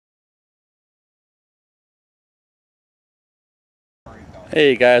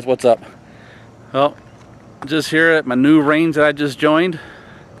Hey guys, what's up? Well, just here at my new range that I just joined.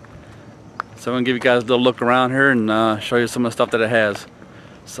 So I'm gonna give you guys a little look around here and show you some of the stuff that it has.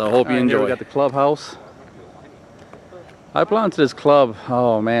 So I hope you enjoy. Here we got the clubhouse. I belonged to this club,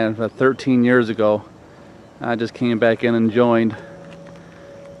 oh man, about 13 years ago. I just came back in and joined.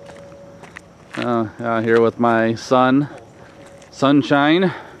 Out here with my son,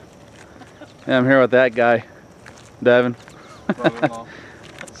 Sunshine. And I'm here with that guy, Devin.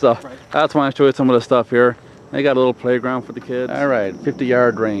 So that's why I show you some of the stuff here. They got a little playground for the kids. All right,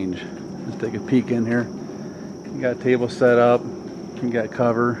 50-yard range. Let's take a peek in here. You got a table set up. You got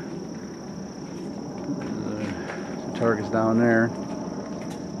cover. Some targets down there.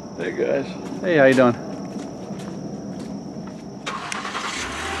 Hey guys. Hey, how you doing?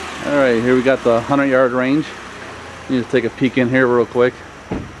 All right, here we got the 100-yard range. You just take a peek in here real quick.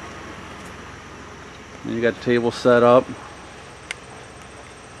 And you got the table set up.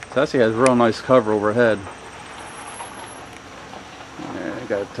 It actually has real nice cover overhead. Yeah,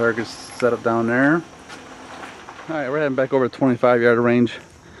 got targets set up down there. Alright, we're heading back over to 25-yard range.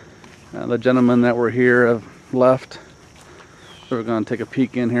 The gentlemen that were here have left. So we're going to take a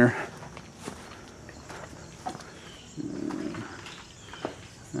peek in here.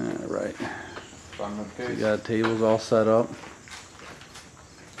 Alright. So you got tables all set up.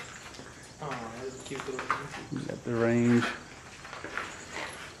 You got the range.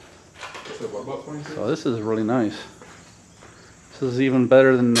 So this is really nice. This is even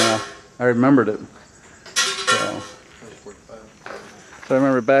better than I remembered it. So I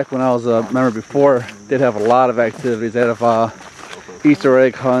remember back when I was remember before, they'd have a lot of activities. They'd have Easter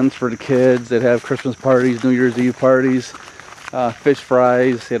egg hunts for the kids. They'd have Christmas parties, New Year's Eve parties, fish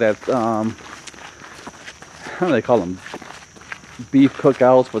fries. They'd have how do they call them? Beef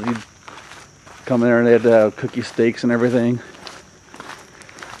cookouts, but you'd come in there and they had cookie steaks and everything.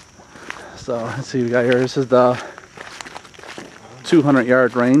 So let's see what we got here. This is the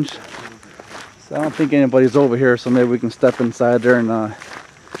 200-yard range. So I don't think anybody's over here, so maybe we can step inside there and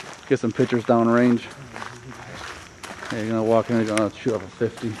get some pictures down range. Yeah, you're gonna walk in, you're gonna shoot up a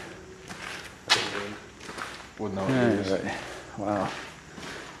 50. Right. Wow.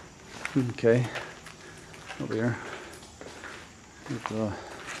 Okay. Over here. Get the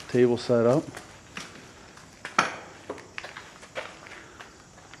table set up.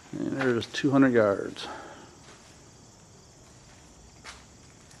 And there's 200 yards.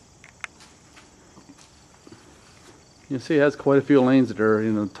 You see it has quite a few lanes that are,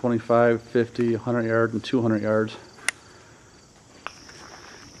 25, 50, 100 yards, and 200 yards.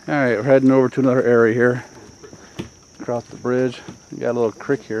 Alright, we're heading over to another area here. Across the bridge. We got a little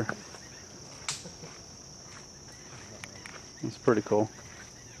creek here. It's pretty cool.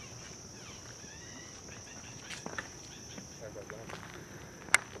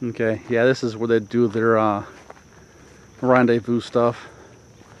 Okay, yeah, this is where they do their rendezvous stuff.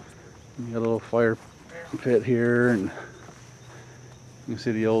 You got a little fire pit here, and you can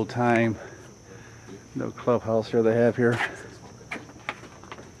see the old time clubhouse here they have here.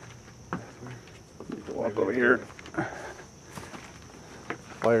 You can walk over here.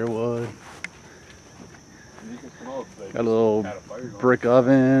 Firewood. Got a little brick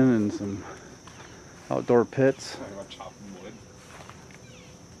oven and some outdoor pits.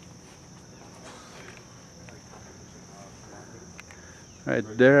 Right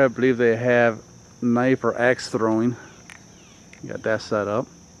there, I believe they have knife or axe throwing. You got that set up.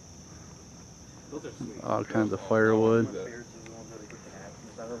 All kinds of firewood.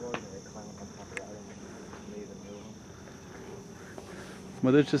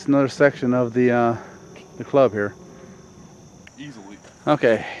 Well, there's just another section of the club here. Easily.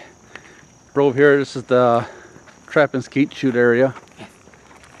 Okay. Over here, this is the trap and skeet shoot area.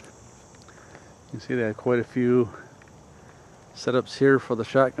 You see they have quite a few setups here for the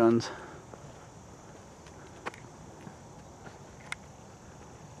shotguns.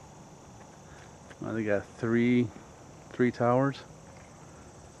 They got three towers.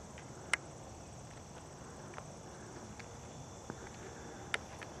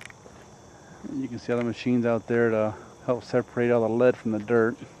 And you can see all the machines out there to help separate all the lead from the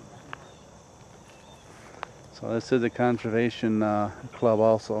dirt. So this is a conservation club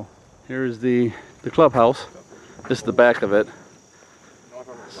also. Here's the clubhouse. This is the back of it.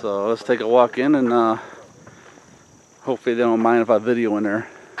 So let's take a walk in and hopefully they don't mind if I video in there.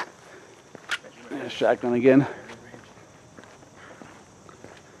 Yeah, shotgun again.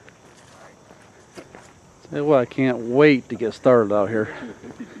 Tell you what, I can't wait to get started out here.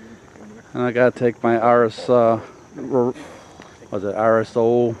 And I gotta take my RSO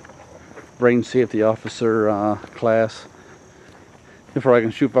range safety officer class. before I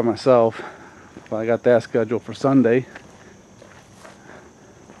can shoot by myself. But I got that scheduled for Sunday.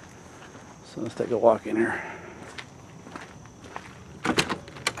 So let's take a walk in here.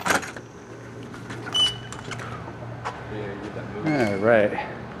 Alright.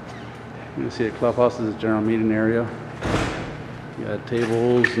 You can see the clubhouse is a general meeting area. You got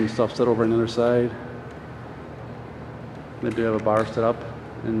tables and stuff set over on the other side. They do have a bar set up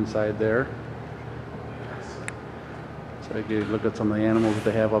inside there. So I can look at some of the animals that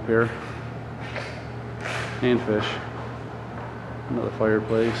they have up here. And fish. Another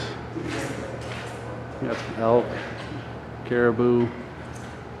fireplace. You got some elk, caribou.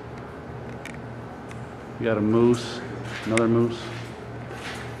 You got a moose, another moose.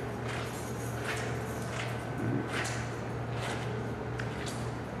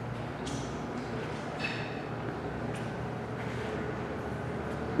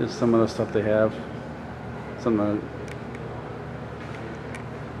 There's some of the stuff they have. Some of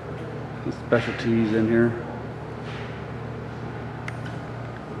the specialties in here.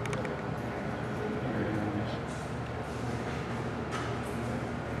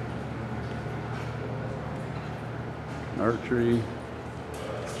 Archery.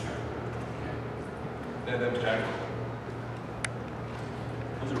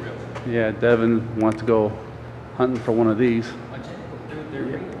 Yeah, Devin wants to go hunting for one of these.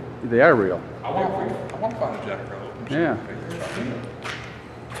 They are real. I want to find a jackalope. Yeah.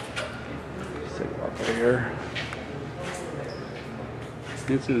 Let's take a walk over here.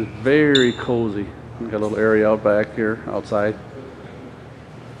 This is very cozy. We got a little area out back here, outside.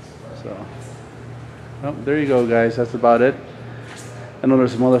 So, well, there you go, guys. That's about it. I know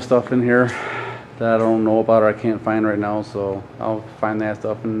there's some other stuff in here that I don't know about or I can't find right now, so I'll find that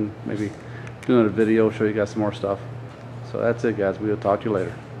stuff and maybe do another video, show you guys some more stuff. So that's it, guys. We'll talk to you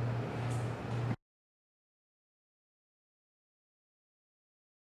later.